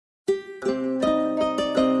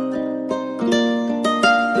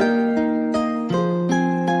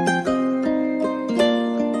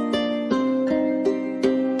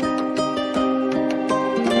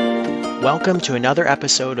Welcome to another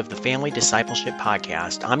episode of the Family Discipleship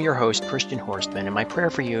Podcast. I'm your host, Christian Horstman, and my prayer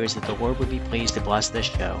for you is that the Lord would be pleased to bless this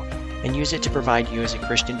show and use it to provide you as a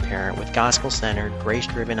Christian parent with gospel-centered,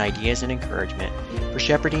 grace-driven ideas and encouragement for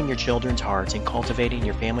shepherding your children's hearts and cultivating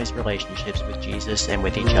your family's relationships with Jesus and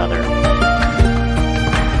with each other.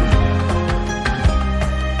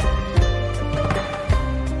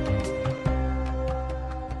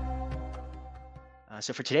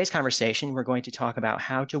 So for today's conversation, we're going to talk about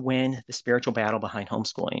how to win the spiritual battle behind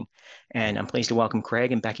homeschooling. And I'm pleased to welcome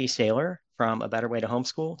Craig and Becky Saylor from A Better Way to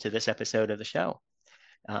Homeschool to this episode of the show.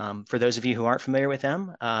 For those of you who aren't familiar with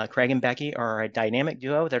them, Craig and Becky are a dynamic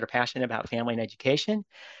duo that are passionate about family and education.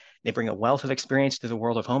 They bring a wealth of experience to the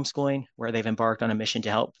world of homeschooling, where they've embarked on a mission to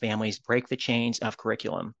help families break the chains of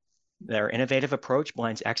curriculum. Their innovative approach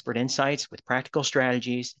blends expert insights with practical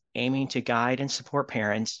strategies, aiming to guide and support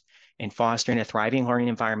parents in fostering a thriving learning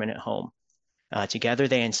environment at home. Together,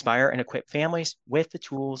 they inspire and equip families with the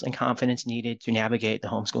tools and confidence needed to navigate the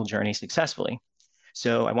homeschool journey successfully.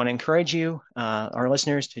 So I want to encourage you, our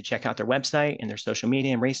listeners, to check out their website and their social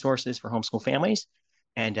media and resources for homeschool families.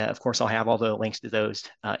 And of course, I'll have all the links to those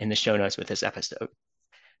in the show notes with this episode.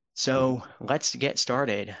 So let's get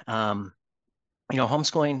started.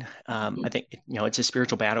 Homeschooling, I think, it's a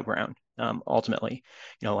spiritual battleground, ultimately.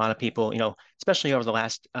 A lot of people, especially over the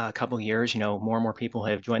last couple of years, more and more people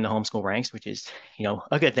have joined the homeschool ranks, which is,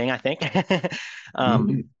 a good thing, I think.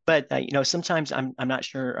 But, sometimes I'm not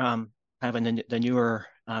sure, kind of in the newer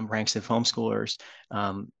ranks of homeschoolers,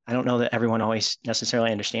 I don't know that everyone always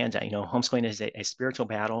necessarily understands that. Homeschooling is a spiritual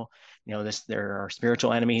battle. There are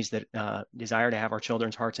spiritual enemies that desire to have our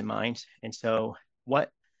children's hearts and minds. And so what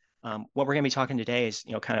we're going to be talking today is,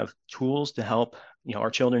 kind of tools to help,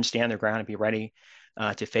 our children stand their ground and be ready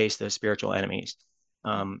to face those spiritual enemies.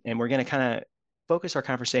 And we're going to kind of focus our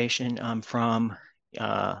conversation from,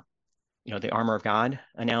 the armor of God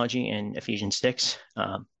analogy in Ephesians 6.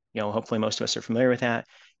 Hopefully most of us are familiar with that.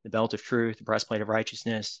 The belt of truth, the breastplate of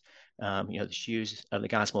righteousness, the shoes of the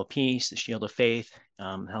gospel of peace, the shield of faith,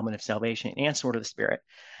 helmet of salvation, and sword of the Spirit.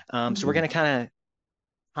 So we're going to kind of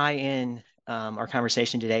tie in our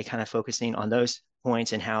conversation today, kind of focusing on those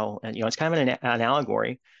points and how, it's kind of an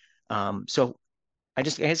allegory. So I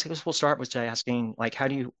guess we'll start with asking, like,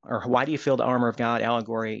 why do you feel the armor of God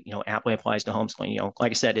allegory, aptly applies to homeschooling?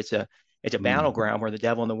 Like I said, it's a battleground where the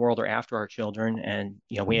devil and the world are after our children, and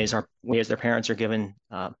we as their parents are given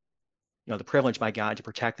the privilege by God to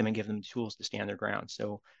protect them and give them the tools to stand their ground.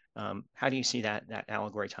 So how do you see that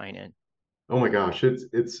allegory tying in? Oh my gosh,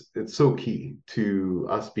 it's so key to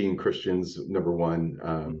us being Christians, number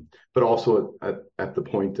one, but also at the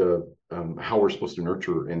point of how we're supposed to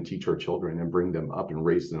nurture and teach our children and bring them up and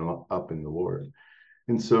raise them up in the Lord.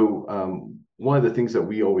 And so one of the things that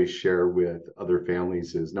we always share with other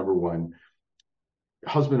families is, number one,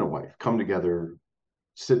 husband and wife come together,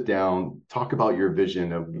 sit down, talk about your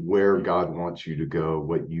vision of where God wants you to go,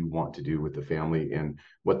 what you want to do with the family, and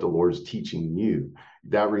what the Lord's teaching you.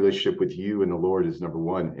 That relationship with you and the Lord is number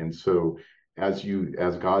one. And so as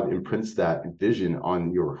God imprints that vision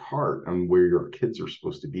on your heart, on where your kids are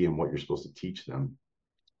supposed to be and what you're supposed to teach them,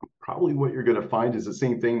 probably what you're going to find is the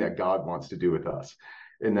same thing that God wants to do with us.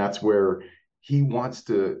 And that's where he wants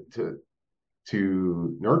to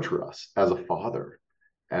nurture us as a father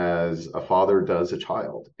does a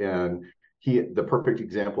child. And the perfect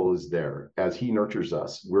example is there. As he nurtures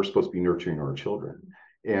us, we're supposed to be nurturing our children,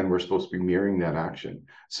 and we're supposed to be mirroring that action.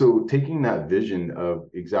 So taking that vision of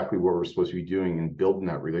exactly what we're supposed to be doing and building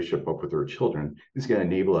that relationship up with our children is going to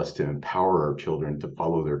enable us to empower our children to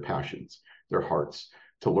follow their passions, their hearts,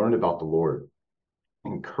 to learn about the Lord,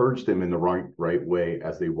 encourage them in the right way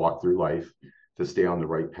as they walk through life, to stay on the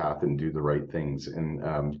right path and do the right things.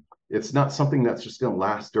 And it's not something that's just going to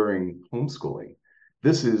last during homeschooling.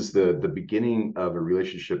 This is the beginning of a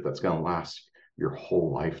relationship that's going to last your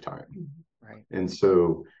whole lifetime. Right. And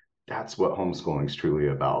so that's what homeschooling is truly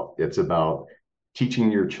about. It's about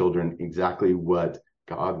teaching your children exactly what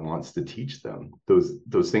God wants to teach them.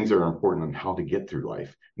 Those things are important on how to get through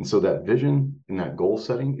life. And so that vision and that goal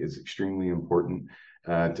setting is extremely important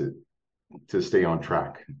to stay on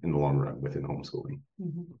track in the long run within homeschooling.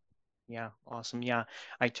 Mm-hmm. Yeah, awesome. Yeah,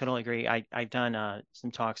 I totally agree. I've done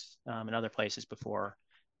some talks in other places before,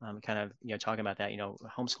 kind of talking about that.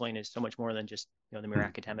 Homeschooling is so much more than just the mere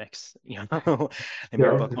academics, the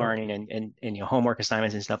mere book learning and homework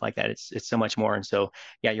assignments and stuff like that. It's so much more. And so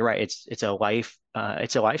yeah, you're right. It's a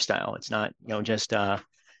lifestyle. It's not just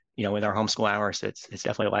with our homeschool hours. It's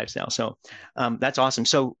definitely a lifestyle. So that's awesome.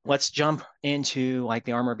 So let's jump into like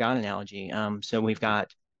the armor of God analogy. So we've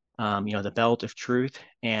got the belt of truth,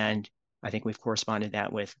 and I think we've corresponded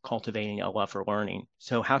that with cultivating a love for learning.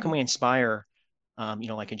 So how can we inspire,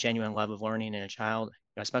 like a genuine love of learning in a child,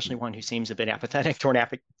 especially one who seems a bit apathetic toward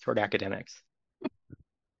academics?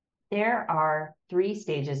 There are 3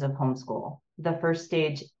 stages of homeschool. The first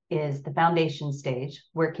stage is the foundation stage,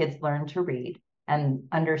 where kids learn to read and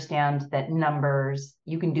understand that numbers,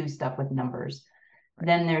 you can do stuff with numbers. Right.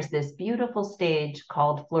 Then there's this beautiful stage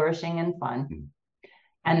called flourishing and fun. Mm-hmm.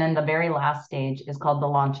 And then the very last stage is called the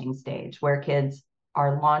launching stage, where kids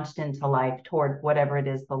are launched into life toward whatever it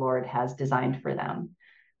is the Lord has designed for them.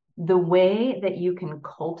 The way that you can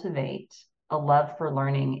cultivate a love for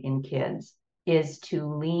learning in kids is to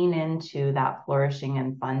lean into that flourishing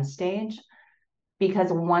and fun stage,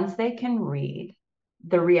 because once they can read,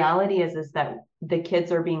 the reality is that the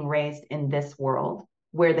kids are being raised in this world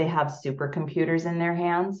where they have supercomputers in their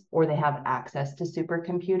hands, or they have access to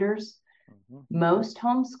supercomputers. Mm-hmm. Most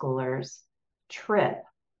homeschoolers trip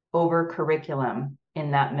over curriculum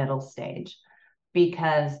in that middle stage,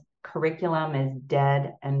 because curriculum is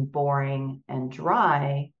dead and boring and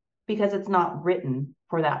dry because it's not written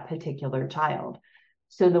for that particular child.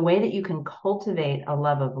 So the way that you can cultivate a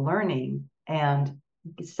love of learning and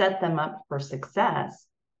set them up for success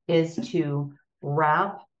is to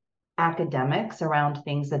wrap academics around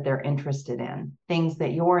things that they're interested in, things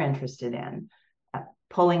that you're interested in,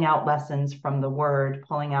 pulling out lessons from the Word,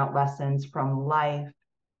 pulling out lessons from life,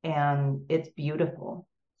 and it's beautiful.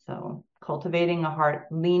 So cultivating a heart,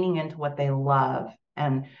 leaning into what they love.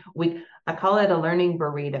 And I call it a learning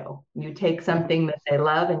burrito. You take something that they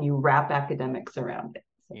love and you wrap academics around it.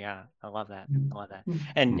 So. Yeah, I love that. I love that.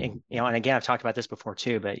 And and again, I've talked about this before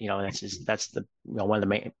too, but that's the one of the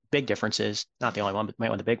main big differences, not the only one, but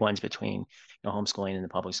one of the big ones between homeschooling and the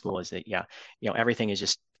public school is that everything is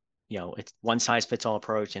just it's one size fits all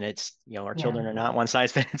approach, and it's our children are not one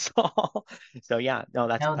size fits all. So I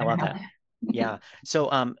love that. Yeah. So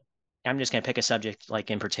I'm just going to pick a subject like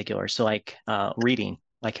in particular. So like reading,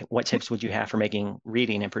 like what tips would you have for making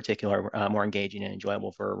reading in particular more engaging and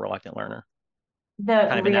enjoyable for a reluctant learner?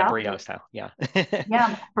 Kind of in that burrito style. Yeah.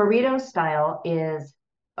 Yeah. Burrito style is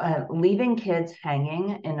leaving kids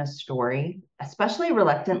hanging in a story, especially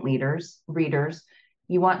reluctant readers.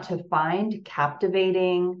 You want to find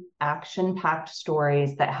captivating, action-packed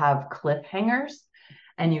stories that have cliffhangers,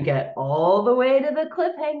 and you get all the way to the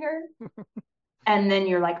cliffhanger. And then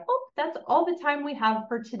you're like, oh, that's all the time we have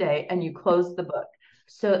for today. And you close the book.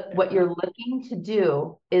 So what you're looking to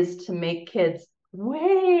do is to make kids,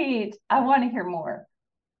 wait, I want to hear more.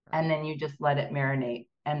 And then you just let it marinate.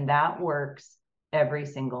 And that works every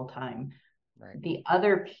single time. Right. The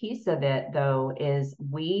other piece of it, though, is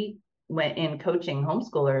when in coaching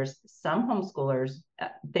homeschoolers, some homeschoolers,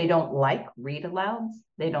 they don't like read alouds.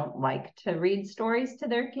 They don't like to read stories to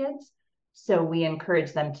their kids. So we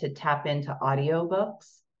encourage them to tap into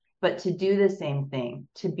audiobooks, but to do the same thing,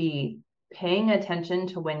 to be paying attention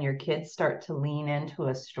to when your kids start to lean into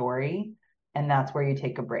a story. And that's where you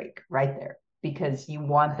take a break right there, because you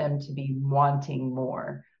want them to be wanting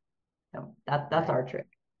more. So that's our trick.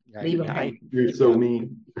 Right. Leave them. You're so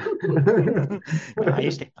mean. I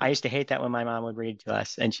used to hate that when my mom would read to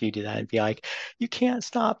us and she'd do that and be like, you can't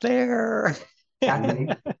stop there.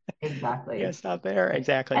 Exactly. Yeah, stop there.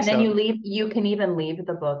 Exactly. And then you can even leave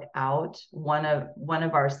the book out. One of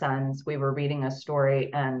our sons, we were reading a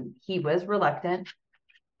story and he was reluctant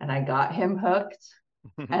and I got him hooked.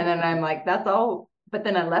 And then I'm like, that's all. But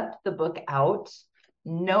then I left the book out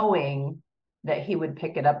knowing that he would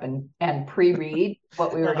pick it up and pre-read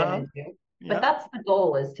what we were going to do. But that's the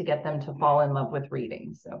goal, is to get them to fall in love with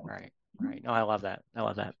reading. So right. No, I love that.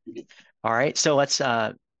 All right. So let's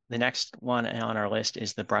the next one on our list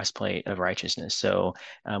is the breastplate of righteousness. So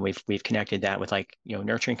we've connected that with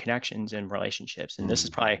nurturing connections and relationships. And this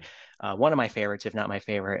is probably one of my favorites, if not my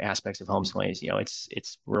favorite aspects of homeschooling. Is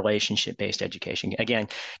it's relationship-based education. Again,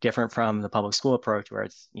 different from the public school approach where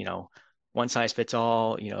it's one size fits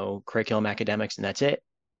all, curriculum, academics, and that's it.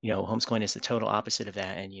 Homeschooling is the total opposite of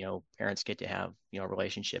that, and parents get to have a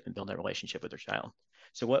relationship and build that relationship with their child.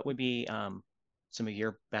 So what would be some of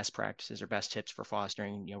your best practices or best tips for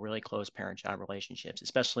fostering really close parent-child relationships,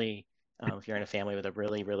 especially if you're in a family with a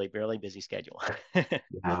really, really, really busy schedule?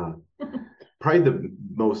 Yeah. Probably the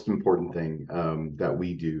most important thing that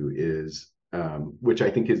we do is, which I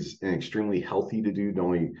think is extremely healthy to do, not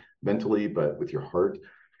only mentally but with your heart.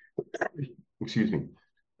 Excuse me.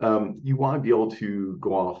 You want to be able to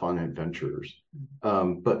go off on adventures,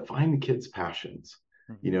 but find the kids' passions.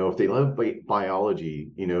 If they love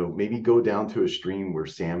biology, maybe go down to a stream where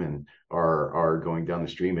salmon are going down the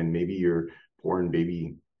stream, and maybe you're pouring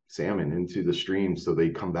baby salmon into the stream so they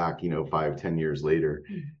come back, 5-10 years later.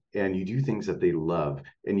 and you do things that they love,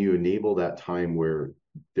 and you enable that time where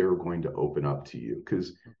they're going to open up to you.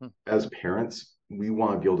 Because as parents, we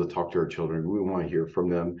want to be able to talk to our children. We want to hear from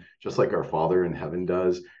them, just like our Father in heaven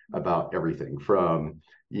does, about everything from,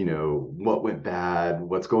 what went bad,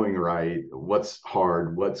 what's going right, what's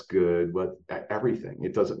hard, what's good, everything.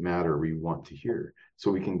 It doesn't matter. We want to hear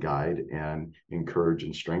so we can guide and encourage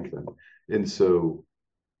and strengthen. And so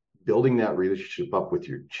building that relationship up with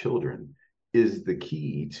your children is the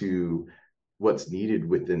key to what's needed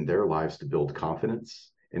within their lives to build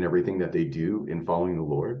confidence in everything that they do in following the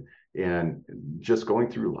Lord, and just going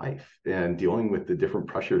through life and dealing with the different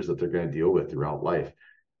pressures that they're going to deal with throughout life.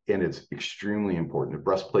 And it's extremely important. The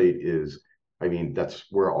breastplate is, that's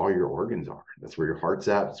where all your organs are. That's where your heart's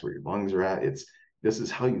at. That's where your lungs are at. This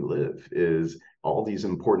is how you live, is all these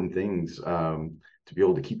important things, to be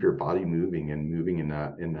able to keep your body moving and moving in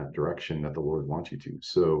that direction that the Lord wants you to.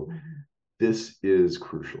 So this is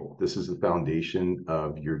crucial. This is the foundation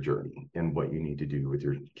of your journey and what you need to do with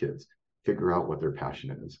your kids. Figure out what their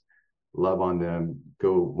passion is. Love on them,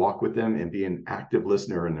 go walk with them, and be an active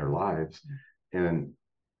listener in their lives. And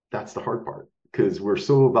that's the hard part, because we're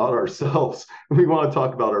so about ourselves. We want to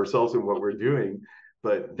talk about ourselves and what we're doing,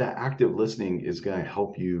 but that active listening is going to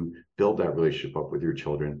help you build that relationship up with your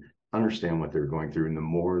children, understand what they're going through. And the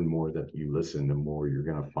more that you listen, the more you're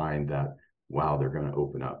going to find that, wow, they're going to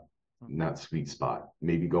open up in that sweet spot.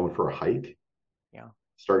 Maybe going for a hike,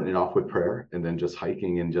 starting it off with prayer, and then just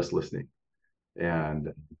hiking and just listening.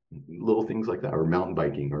 And little things like that, or mountain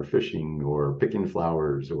biking, or fishing, or picking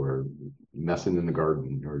flowers, or messing in the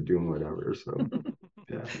garden, or doing whatever. So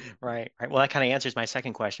yeah. Right. Well, that kind of answers my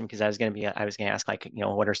second question, because I was going to ask, like,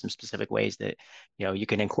 what are some specific ways that, you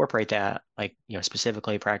can incorporate that, like,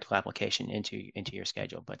 specifically practical application into your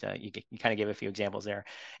schedule. But you kind of give a few examples there.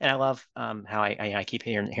 And I love how I keep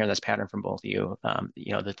hearing this pattern from both of you,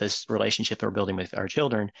 that this relationship that we're building with our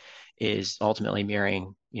children is ultimately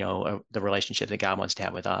mirroring, the relationship that God wants to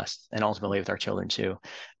have with us, and ultimately with our children too.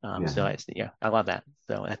 So I love that.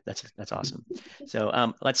 So that's awesome.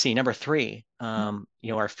 So let's see, number 3,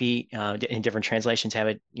 our feet, in different translations have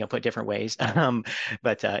it, put different ways.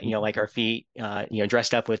 But like our feet,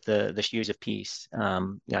 dressed up with the shoes of peace.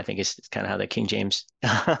 I think it's kind of how the King James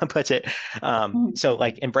puts it. So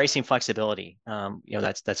like embracing flexibility,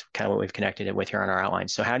 that's kind of what we've connected it with here on our outline.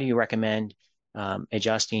 So how do you recommend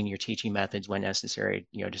adjusting your teaching methods when necessary,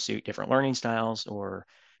 to suit different learning styles, or,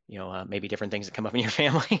 maybe different things that come up in your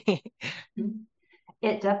family?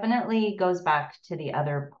 It definitely goes back to the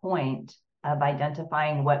other point of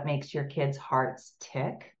identifying what makes your kids' hearts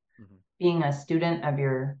tick, being a student of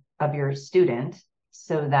your student,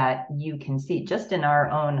 so that you can see. Just in our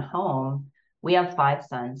own home, we have 5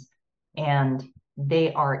 sons, and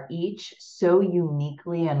they are each so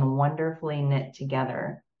uniquely and wonderfully knit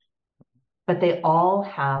together, but they all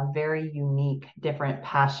have very unique, different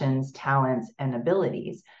passions, talents, and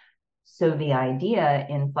abilities. So the idea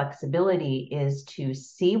in flexibility is to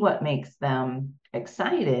see what makes them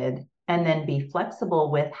excited, and then be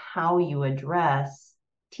flexible with how you address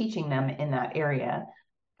teaching them in that area.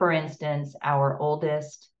 For instance, our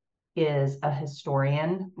oldest is a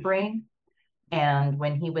historian brain. And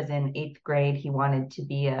when he was in 8th grade, he wanted to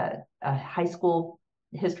be a high school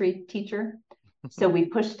history teacher. So we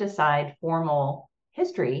pushed aside formal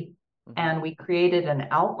history, and we created an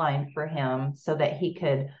outline for him so that he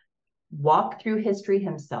could walk through history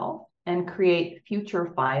himself and create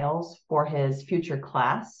future files for his future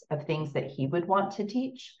class of things that he would want to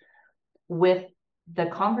teach, with the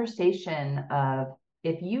conversation of,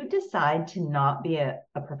 if you decide to not be a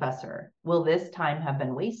professor, will this time have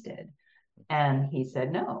been wasted? And he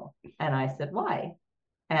said no. And I said, why?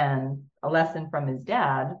 And a lesson from his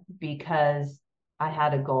dad, because I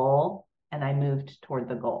had a goal and I moved toward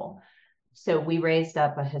the goal. So we raised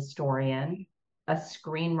up a historian, a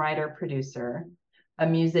screenwriter producer, a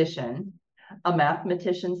musician, a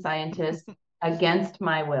mathematician, scientist, against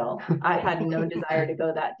my will. I had no desire to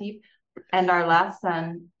go that deep. And our last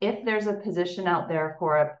son, if there's a position out there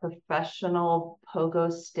for a professional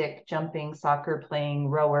pogo stick jumping, soccer playing,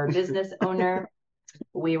 rower, business owner,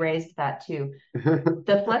 we raised that too.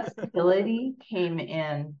 The flexibility came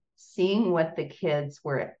in seeing what the kids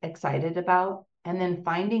were excited about, and then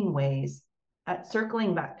finding ways,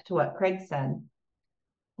 circling back to what Craig said,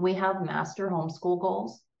 we have master homeschool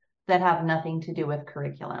goals that have nothing to do with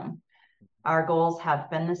curriculum. Our goals have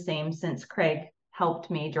been the same since Craig helped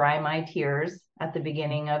me dry my tears at the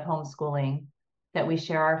beginning of homeschooling, that we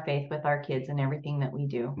share our faith with our kids in everything that we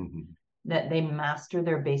do, that they master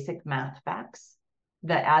their basic math facts,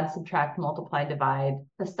 the add, subtract, multiply, divide,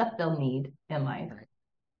 the stuff they'll need in life,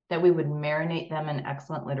 that we would marinate them in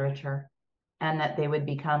excellent literature, and that they would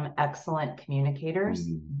become excellent communicators,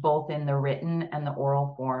 both in the written and the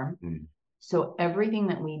oral form. So everything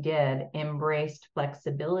that we did embraced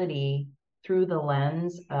flexibility through the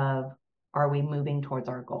lens of, are we moving towards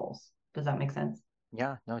our goals? Does that make sense?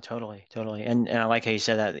 Yeah, no, totally, totally. And I like how you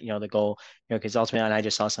said that, the goal, because ultimately, and I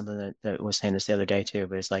just saw something that was saying this the other day too,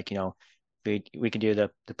 but it's like, we could do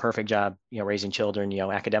the perfect job, raising children,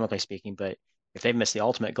 academically speaking, but if they've missed the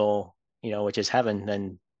ultimate goal, which is heaven,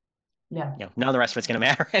 then Yeah, none of the rest of it's going to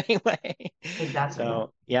matter anyway. exactly.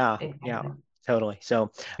 So yeah, yeah, Exactly. totally.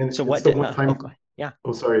 So And it's what the did, one oh, time, go ahead. Yeah,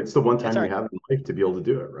 oh, sorry, it's the one that's time all you right. have in life to be able to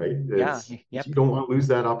do it, right? Yeah, It's yep. you don't want to lose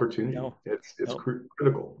that opportunity. No, It's nope,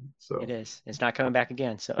 critical. it So is. It's not coming back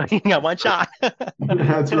again. So you got one shot.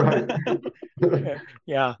 that's right.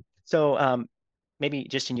 Yeah. So maybe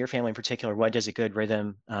just in your family in particular, what does a good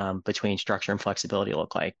rhythm between structure and flexibility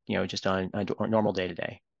look like, just on a normal day to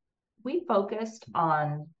day? We focused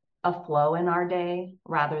on a flow in our day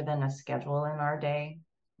rather than a schedule in our day.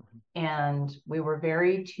 And we were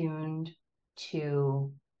very tuned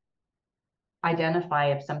to identify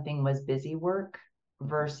if something was busy work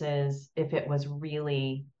versus if it was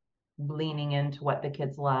really leaning into what the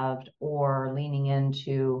kids loved or leaning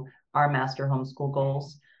into our master homeschool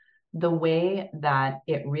goals. The way that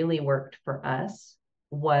it really worked for us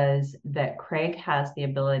was that Craig has the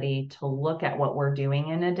ability to look at what we're doing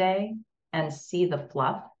in a day and see the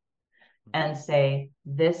fluff and say,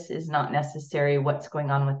 this is not necessary. What's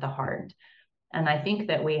going on with the heart? And I think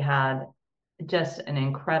that we had just an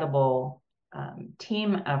incredible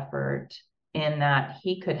team effort in that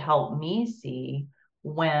he could help me see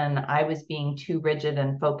when I was being too rigid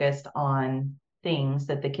and focused on things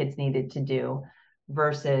that the kids needed to do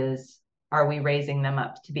versus, are we raising them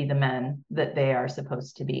up to be the men that they are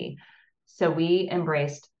supposed to be? So we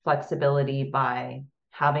embraced flexibility by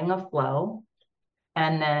having a flow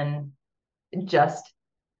and then just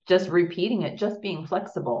just repeating it, just being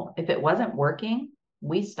flexible. If it wasn't working,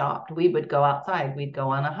 we stopped. We would go outside, we'd go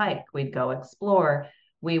on a hike, we'd go explore,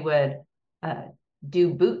 we would uh,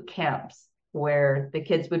 do boot camps where the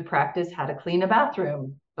kids would practice how to clean a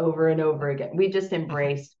bathroom over and over again. We just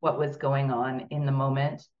embraced what was going on in the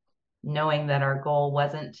moment, knowing that our goal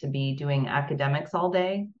wasn't to be doing academics all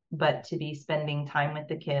day, but to be spending time with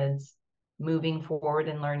the kids, moving forward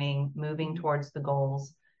and learning, moving towards the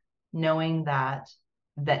goals, knowing that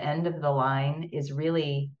the end of the line is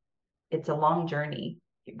really, it's a long journey,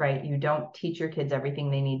 right? You don't teach your kids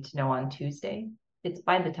everything they need to know on Tuesday. It's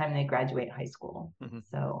by the time they graduate high school.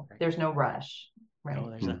 So Right. there's no rush, right? No,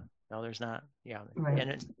 there's not. No, there's not. Yeah. Right.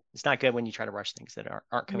 And it's not good when you try to rush things that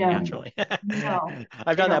aren't coming No, naturally. no,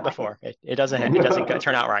 I've we done that don't like before. It doesn't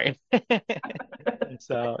turn out right. it.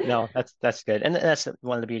 So no, that's good. And that's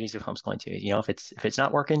one of the beauties of homeschooling too. If it's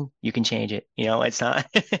not working, you can change it. It's not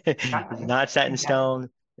it's Exactly. not set in Exactly. stone.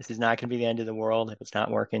 This is not going to be the end of the world. If it's not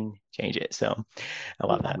working, change it. So I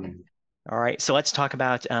love that. Exactly. All right. So let's talk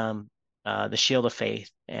about the shield of faith,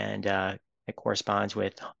 and it corresponds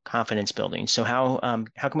with confidence building. So how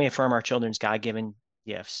can we affirm our children's God-given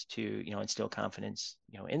gifts to instill confidence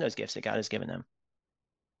in those gifts that God has given them?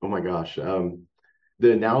 Oh my gosh.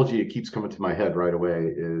 The analogy that keeps coming to my head right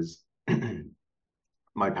away is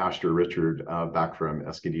my pastor, Richard, back from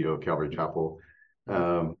Escondido Calvary Chapel.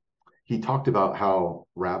 He talked about how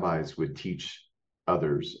rabbis would teach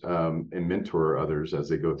others and mentor others as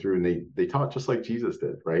they go through, and they taught just like Jesus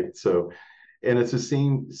did, right? So, and it's the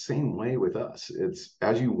same way with us. It's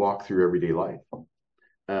as you walk through everyday life,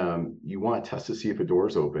 you want to test to see if a door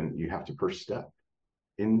is open. You have to first step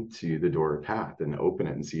into the door path and open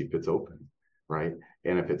it and see if it's open, right?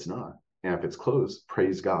 And if it's not, and if it's closed,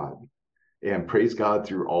 praise God and praise God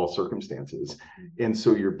through all circumstances. And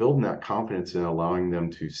so you're building that confidence and allowing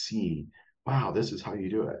them to see, wow, this is how you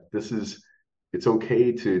do it. It's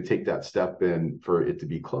okay to take that step and for it to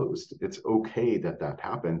be closed. It's okay that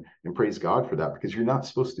happened, and praise God for that, because you're not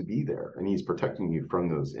supposed to be there and he's protecting you from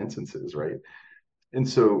those instances, right? And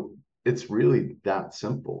so it's really that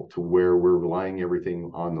simple to where we're relying everything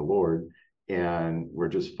on the Lord and we're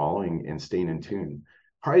just following and staying in tune.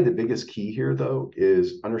 Probably the biggest key here, though,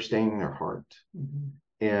 is understanding their heart.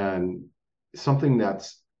 And something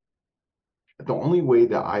that's the only way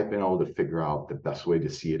that I've been able to figure out the best way to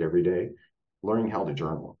see it every day, learning how to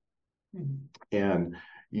journal. And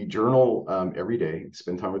you journal every day,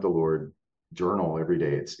 spend time with the Lord, journal every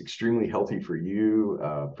day. It's extremely healthy for you,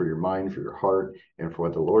 for your mind, for your heart, and for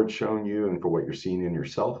what the Lord's shown you and for what you're seeing in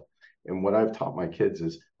yourself. And what I've taught my kids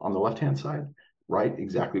is on the left-hand side, write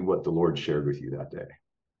exactly what the Lord shared with you that day.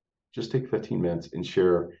 Just take 15 minutes and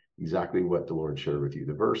share exactly what the Lord shared with you,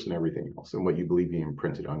 the verse and everything else, and what you believe being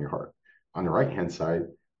imprinted on your heart. On the right-hand side,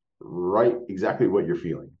 write exactly what you're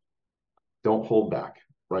feeling. Don't hold back.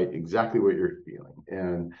 Write exactly what you're feeling.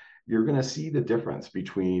 And you're going to see the difference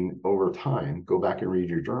between, over time, go back and read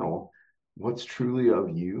your journal, what's truly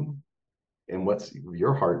of you and what's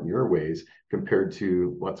your heart and your ways compared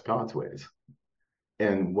to what's God's ways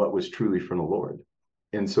and what was truly from the Lord.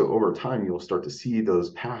 And so over time, you'll start to see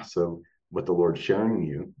those paths of what the Lord's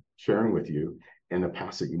sharing with you, and the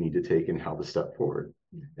paths that you need to take and how to step forward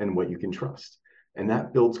and what you can trust. And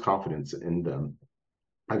that builds confidence in them.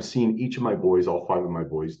 I've seen each of my boys, all 5 of my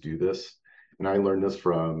boys, do this. And I learned this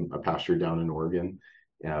from a pastor down in Oregon,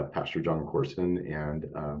 Pastor John Corson, and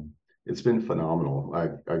it's been phenomenal.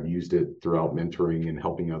 I've used it throughout mentoring and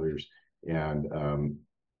helping others. And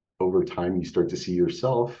over time, you start to see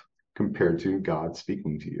yourself compared to God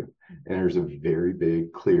speaking to you. And there's a very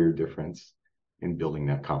big, clear difference in building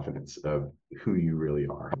that confidence of who you really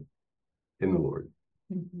are in the Lord.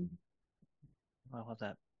 Mm-hmm. I love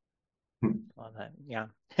that. Love that. Yeah.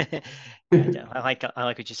 And I like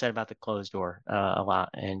what you said about the closed door a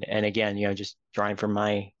lot. And again, just drawing from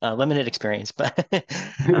my limited experience, but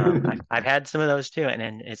I've had some of those too. And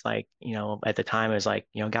then it's like, at the time it was like,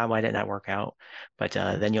 God, why didn't that work out? But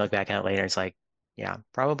then you look back at it later, it's like, yeah,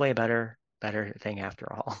 probably a better thing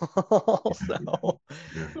after all. So no,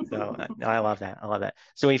 I love that. I love that.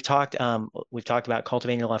 So we've talked about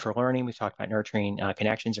cultivating a love for learning. We've talked about nurturing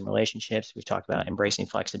connections and relationships. We've talked about embracing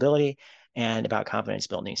flexibility and about confidence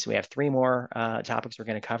building. So we have 3 more topics we're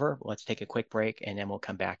going to cover. Let's take a quick break and then we'll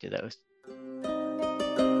come back to those.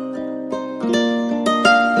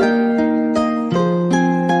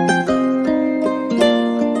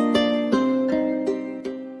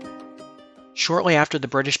 Shortly after the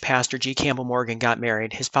British pastor G. Campbell Morgan got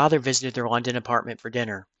married, his father visited their London apartment for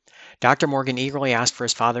dinner. Dr. Morgan eagerly asked for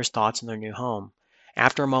his father's thoughts on their new home.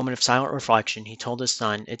 After a moment of silent reflection, he told his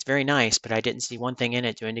son, "It's very nice, but I didn't see one thing in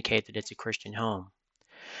it to indicate that it's a Christian home."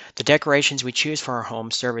 The decorations we choose for our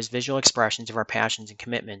homes serve as visual expressions of our passions and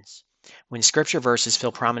commitments. When scripture verses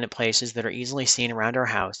fill prominent places that are easily seen around our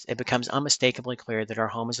house, it becomes unmistakably clear that our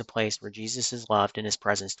home is a place where Jesus is loved and his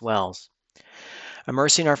presence dwells.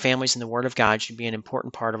 Immersing our families in the Word of God should be an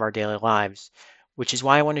important part of our daily lives, which is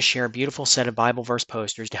why I want to share a beautiful set of Bible verse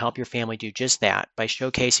posters to help your family do just that by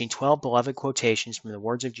showcasing 12 beloved quotations from the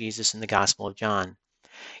words of Jesus in the Gospel of John.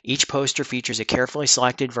 Each poster features a carefully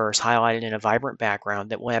selected verse highlighted in a vibrant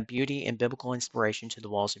background that will add beauty and biblical inspiration to the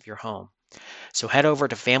walls of your home. So head over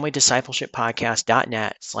to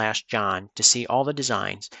familydiscipleshippodcast.net/John to see all the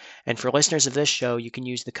designs. And for listeners of this show, you can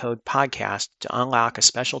use the code PODCAST to unlock a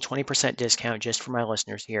special 20% discount just for my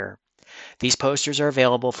listeners here. These posters are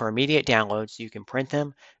available for immediate download so you can print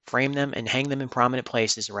them, frame them, and hang them in prominent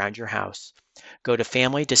places around your house. Go to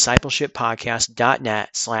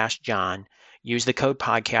familydiscipleshippodcast.net/John, use the code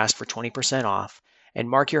PODCAST for 20% off, and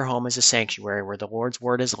mark your home as a sanctuary where the Lord's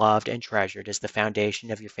Word is loved and treasured as the foundation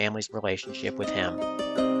of your family's relationship with Him.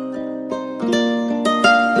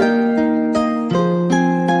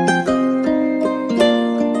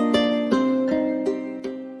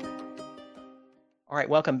 All right,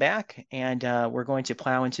 welcome back. And we're going to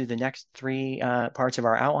plow into the next 3 parts of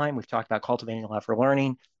our outline. We've talked about cultivating a love for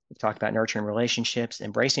learning. We've talked about nurturing relationships,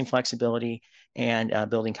 embracing flexibility, and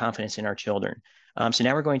building confidence in our children. So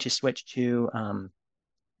now we're going to switch to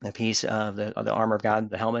a piece of the armor of God,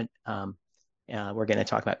 the helmet. We're going to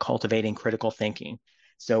talk about cultivating critical thinking.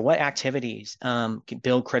 So what activities can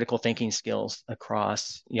build critical thinking skills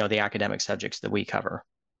across, the academic subjects that we cover?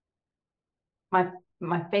 My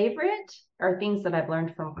favorite are things that I've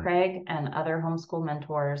learned from Craig and other homeschool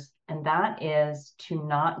mentors, and that is to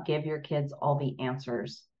not give your kids all the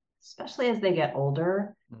answers, especially as they get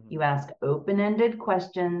older. You ask open-ended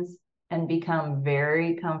questions and become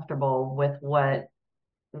very comfortable with what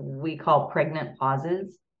we call pregnant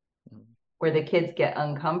pauses, where the kids get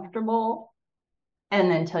uncomfortable and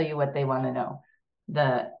then tell you what they want to know.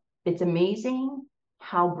 It's amazing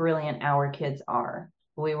how brilliant our kids are.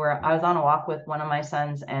 I was on a walk with one of my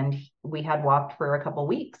sons, and we had walked for a couple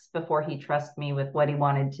weeks before he trusted me with what he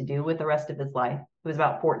wanted to do with the rest of his life. He was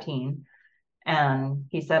about 14. And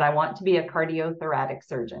he said, "I want to be a cardiothoracic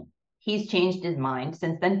surgeon." He's changed his mind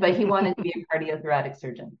since then, but he wanted to be a cardiothoracic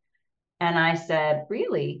surgeon. And I said,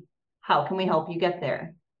 "Really? How can we help you get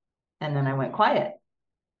there?" And then I went quiet.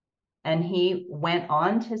 And he went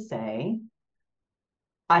on to say,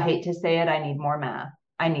 "I hate to say it, I need more math.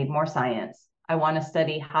 I need more science. I want to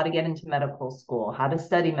study how to get into medical school, how to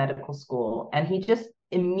study medical school." And he just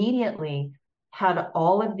immediately had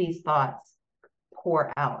all of these thoughts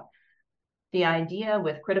pour out. The idea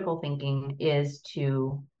with critical thinking is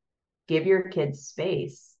to give your kids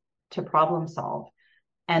space to problem solve,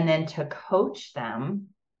 and then to coach them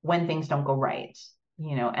when things don't go right.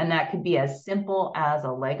 And that could be as simple as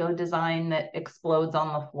a Lego design that explodes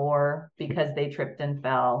on the floor because they tripped and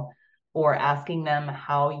fell, or asking them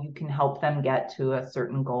how you can help them get to a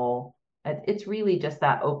certain goal. It's really just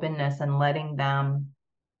that openness and letting them,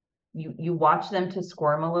 you watch them to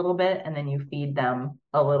squirm a little bit, and then you feed them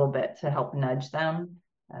a little bit to help nudge them.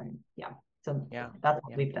 Yeah. So Yeah. that's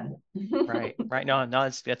what Yeah. we've done. Right. Right. No,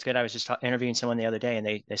 that's good. I was just interviewing someone the other day, and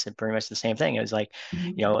they said pretty much the same thing. It was like,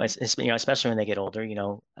 it's especially when they get older,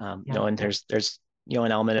 Yeah. and there's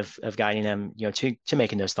an element of guiding them, to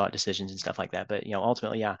making those thought decisions and stuff like that. But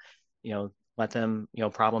ultimately, yeah, let them,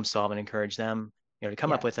 problem solve and encourage them, to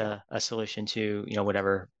come up Yeah. with a solution to,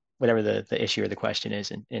 whatever the issue or the question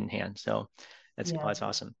is in hand. So Yeah. that's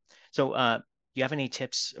awesome. So do you have any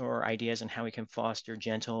tips or ideas on how we can foster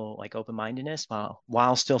gentle, like open-mindedness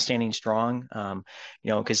while still standing strong?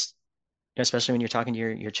 Because especially when you're talking to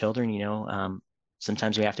your children,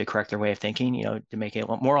 sometimes we have to correct their way of thinking, to make it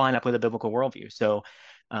more line up with a bibiblical worldview. So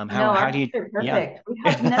No, how our do you, kids are yeah. perfect. We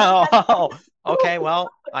have never Oh, had. okay. Well,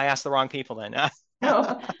 I asked the wrong people then.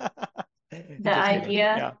 No. The Just kidding.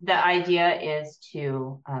 idea, Yeah. the idea is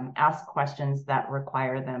to ask questions that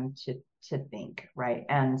require them to think, right?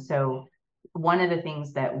 And so one of the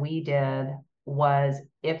things that we did was,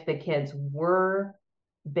 if the kids were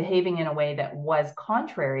behaving in a way that was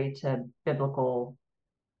contrary to biblical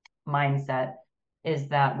mindset, is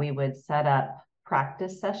that we would set up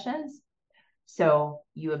practice sessions. So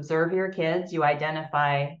you observe your kids, you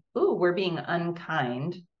identify, ooh, we're being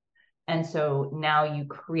unkind. And so now you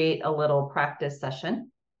create a little practice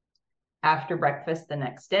session. After breakfast the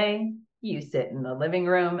next day, you sit in the living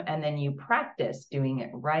room and then you practice doing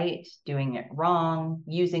it right, doing it wrong,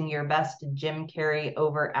 using your best Jim Carrey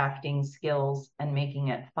overacting skills and making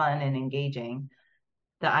it fun and engaging.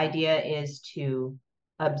 The idea is to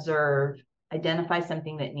observe, identify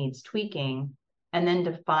something that needs tweaking, and then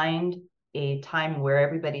to find a time where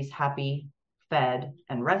everybody's happy, fed,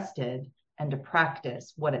 and rested, and to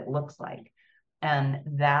practice what it looks like. And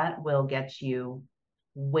that will get you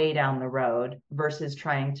way down the road versus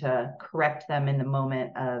trying to correct them in the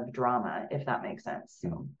moment of drama, if that makes sense.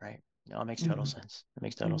 So, Right. No, it makes total sense. It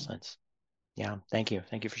makes total sense. Yeah. Thank you.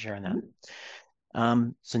 Thank you for sharing that.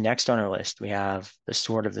 So next on our list, we have the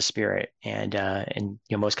sword of the spirit, and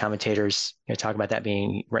most commentators talk about that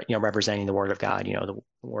being representing the word of God. The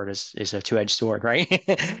word is a two-edged sword, right?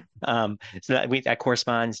 So that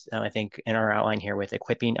corresponds, I think, in our outline here with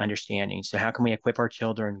equipping understanding. So how can we equip our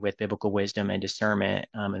children with biblical wisdom and discernment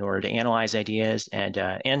in order to analyze ideas and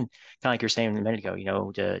kind of like you're saying a minute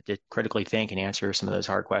ago, to critically think and answer some of those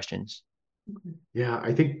hard questions. Yeah,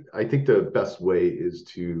 I think the best way is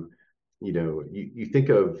to, you think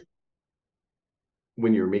of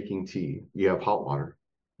when you're making tea, you have hot water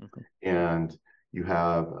Mm-hmm. and you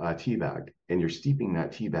have a tea bag, and you're steeping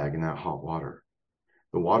that tea bag in that hot water.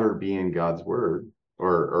 The water being God's word,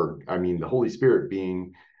 or I mean, the Holy Spirit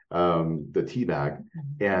being the tea bag,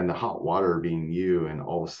 and the hot water being you. And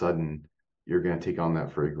all of a sudden, you're going to take on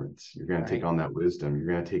that fragrance. You're going to take Right. on that wisdom.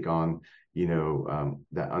 You're going to take on,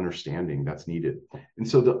 that understanding that's needed. And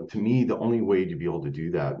so, to me, the only way to be able to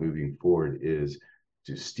do that moving forward is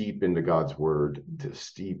to steep into God's word, to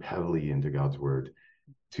steep heavily into God's word,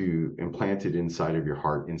 to implant it inside of your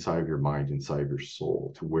heart, inside of your mind, inside of your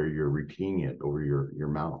soul, to where you're repeating it over your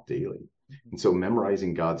mouth daily. And so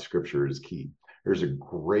memorizing God's scripture is key. There's a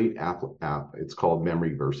great app. It's called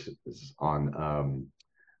Memory Verses on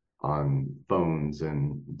phones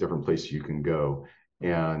and different places you can go.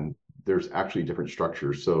 And there's actually different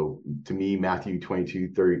structures. So to me, Matthew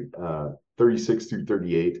 22, 36 through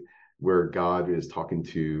 38, where God is talking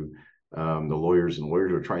to the lawyers, and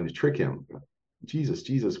lawyers are trying to trick him.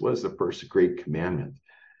 Jesus, what is the first great commandment?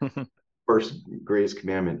 First greatest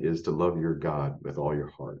commandment is to love your God with all your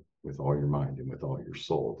heart, with all your mind, and with all your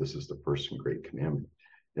soul. This is the first and great commandment.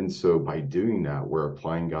 And so by doing that, we're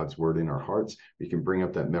applying God's word in our hearts. We can bring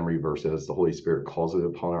up that memory verse as the Holy Spirit calls it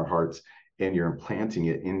upon our hearts, and you're implanting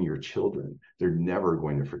it in your children. They're never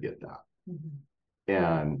going to forget that.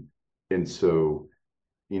 And so,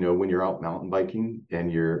 when you're out mountain biking and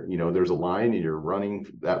there's a line and you're running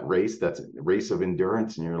that race, that's a race of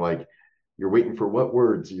endurance. And you're waiting for what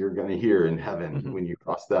words you're going to hear in heaven when you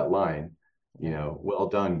cross that line, well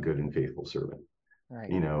done, good and faithful servant. Right.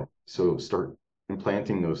 So start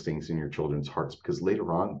implanting those things in your children's hearts, because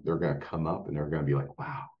later on they're going to come up and they're going to be like,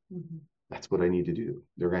 wow, that's what I need to do.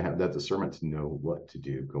 They're going to have that discernment to know what to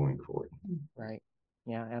do going forward. Right.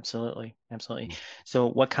 Yeah, absolutely. Absolutely. So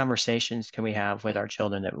what conversations can we have with our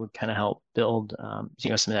children that would kind of help build, some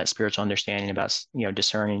of that spiritual understanding about,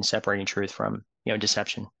 discerning, separating truth from,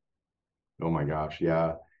 deception? Oh my gosh,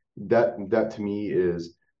 yeah. That to me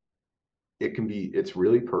is, it's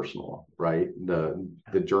really personal, right?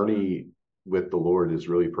 The journey with the Lord is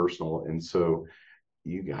really personal. And so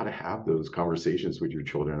you got to have those conversations with your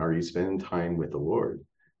children. Are you spending time with the Lord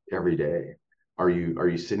every day? Are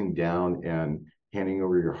you sitting down and handing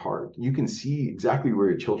over your heart? You can see exactly where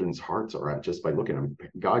your children's hearts are at just by looking at them.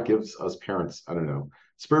 God gives us parents, I don't know,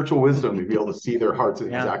 spiritual wisdom to be able to see their hearts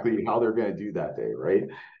and Yeah, exactly how they're going to do that day, right?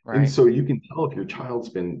 And right. so you can tell if your child's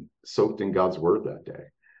been soaked in God's word that day.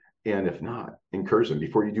 And if not, encourage them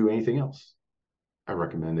before you do anything else. I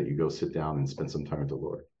recommend that you go sit down and spend some time with the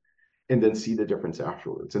Lord, and then see the difference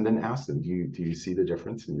afterwards, and then ask them, do you see the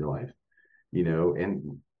difference in your life?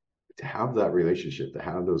 And to have that relationship, to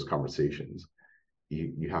have those conversations,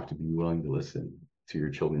 you have to be willing to listen to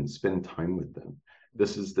your children, spend time with them.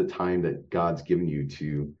 This is the time that God's given you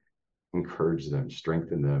to encourage them,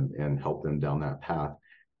 strengthen them, and help them down that path.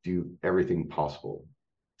 Do everything possible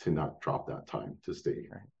to not drop that time, to stay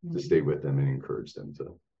Right. to stay with them and encourage them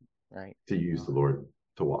Right. to use the Lord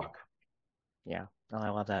to walk. Yeah. Oh, I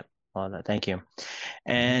love that. I love that. Thank you. Mhm.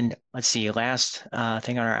 And let's see, last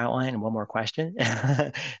thing on our outline, and one more question.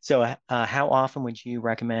 So, how often would you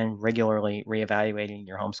recommend regularly reevaluating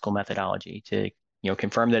your homeschool methodology to,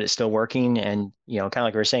 confirm that it's still working? And, kind of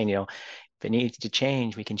like we were saying, if it needs to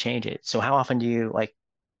change, we can change it. So, how often do you like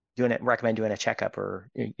recommend doing a checkup, or,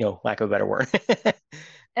 lack of a better word?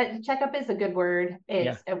 Checkup is a good word.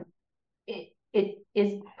 Yeah. It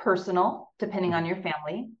is personal depending on Mhm. your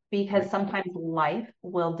family, because Right. sometimes life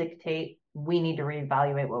will dictate we need to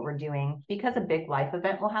reevaluate what we're doing because a big life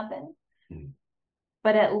event will happen. Mhm.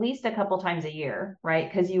 But at least a couple times a year, right?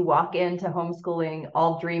 Because you walk into homeschooling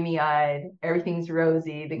all dreamy eyed, everything's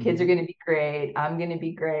rosy, the kids are Mhm. going to be great, I'm going to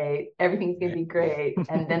be great, everything's going to Right. be great.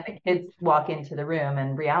 And then the kids walk into the room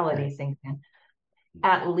and reality Right. sinks in.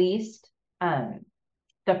 At least um,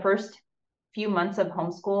 the first few months of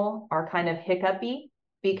homeschool are kind of hiccupy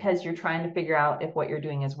because you're trying to figure out if what you're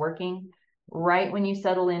doing is working. Right when you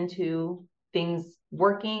settle into things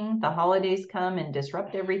working, the holidays come and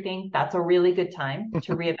disrupt everything. That's a really good time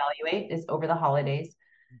to reevaluate, is over the holidays.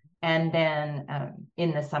 And then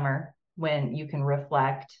in the summer when you can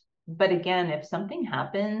reflect. But again, if something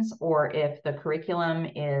happens, or if the curriculum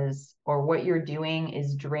is, or what you're doing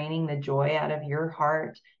is draining the joy out of your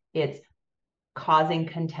heart, it's causing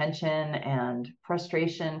contention and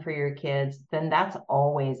frustration for your kids, then that's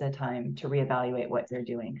always a time to reevaluate what you're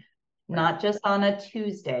doing. Right. Not just on a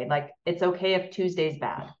Tuesday. Like, it's okay if Tuesday's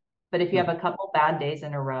bad, but if you have Mhm. a couple bad days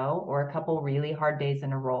in a row, or a couple really hard days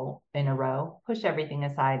in a row, push everything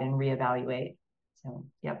aside and reevaluate. So,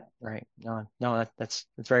 yep. Right. No, no, that's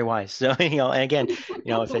very wise. So, and again, if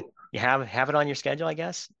you have it on your schedule, I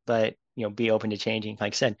guess, but be open to changing.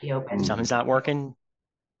 Like I said, Be if open. something's not working,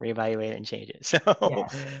 reevaluate it and change it. So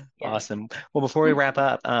Yes. Yes. awesome. Well, before we wrap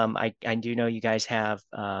up, I do know you guys have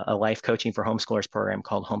a life coaching for homeschoolers program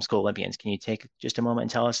called Homeschool Olympians. Can you take just a moment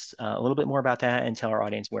and tell us a little bit more about that, and tell our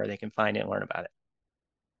audience where they can find it and learn about it?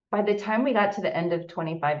 By the time we got to the end of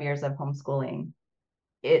 25 years of homeschooling,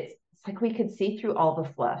 it's like we could see through all the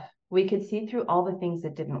fluff. We could see through all the things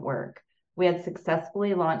that didn't work. We had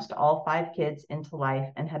successfully launched all 5 kids into life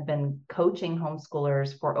and had been coaching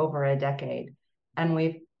homeschoolers for over a decade. And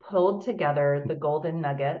we've pulled together the golden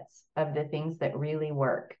nuggets of the things that really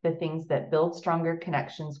work, the things that build stronger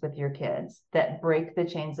connections with your kids, that break the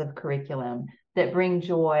chains of curriculum, that bring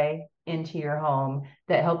joy into your home,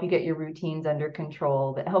 that help you get your routines under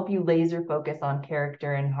control, that help you laser focus on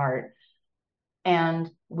character and heart. And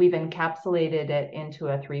we've encapsulated it into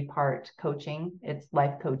a 3-part coaching. It's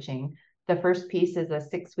life coaching. The first piece is a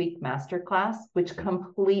 6-week masterclass, which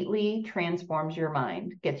completely transforms your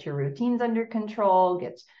mind, gets your routines under control,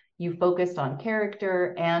 gets you focused on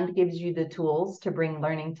character, and gives you the tools to bring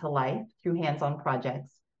learning to life through hands-on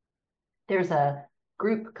projects. There's a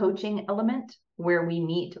group coaching element where we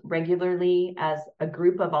meet regularly as a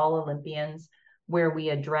group of all Olympians, where we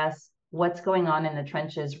address what's going on in the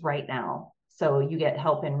trenches right now. So you get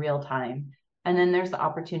help in real time. And then there's the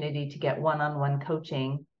opportunity to get one-on-one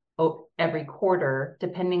coaching every quarter,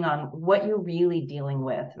 depending on what you're really dealing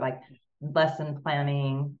with, like lesson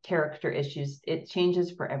planning, character issues. It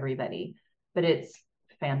changes for everybody, but it's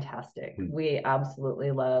fantastic. We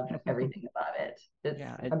absolutely love everything about it. It's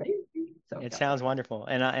Yeah, amazing. So It sounds wonderful.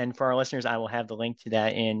 And for our listeners, I will have the link to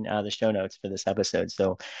that in the show notes for this episode.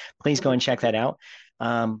 So please go and check that out.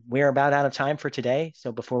 We're about out of time for today.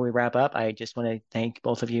 So before we wrap up, I just want to thank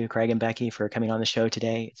both of you, Craig and Becky, for coming on the show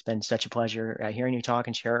today. It's been such a pleasure hearing you talk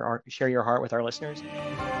and share your heart with our listeners.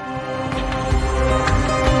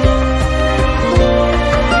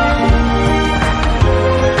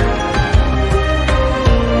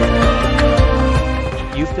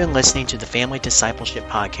 You've been listening to the Family Discipleship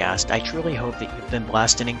Podcast. I truly hope that you've been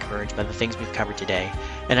blessed and encouraged by the things we've covered today.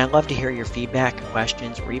 And I'd love to hear your feedback,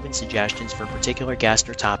 questions, or even suggestions for a particular guest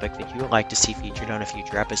or topic that you would like to see featured on a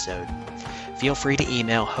future episode. Feel free to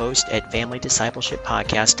email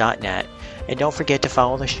host@familydiscipleshippodcast.net. And don't forget to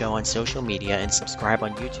follow the show on social media and subscribe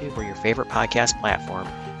on YouTube or your favorite podcast platform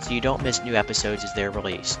so you don't miss new episodes as they're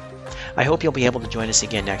released. I hope you'll be able to join us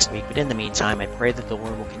again next week, but in the meantime, I pray that the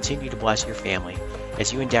Lord will continue to bless your family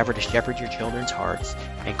as you endeavor to shepherd your children's hearts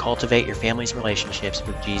and cultivate your family's relationships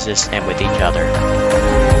with Jesus and with each other.